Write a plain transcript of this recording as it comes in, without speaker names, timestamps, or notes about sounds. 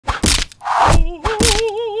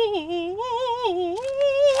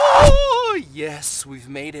Yes, we've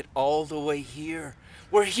made it all the way here.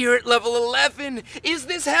 We're here at level 11. Is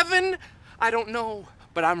this heaven? I don't know,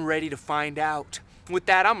 but I'm ready to find out. With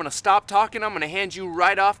that, I'm gonna stop talking. I'm gonna hand you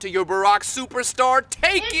right off to your Barack superstar.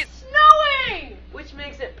 Take it! It's snowing! Which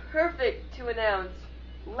makes it perfect to announce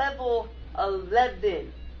level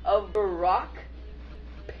 11 of Barack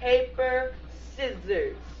Paper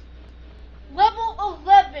Scissors. Level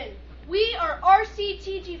 11. We are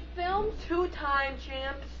RCTG Films Two-time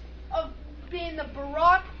champs. of being the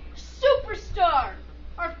Barack Superstar.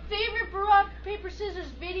 Our favorite Barack Paper Scissors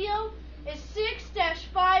video is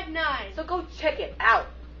 6-59. So go check it out.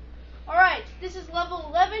 Alright, this is level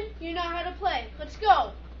 11. You know how to play. Let's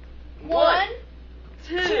go. One,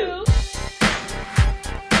 Two.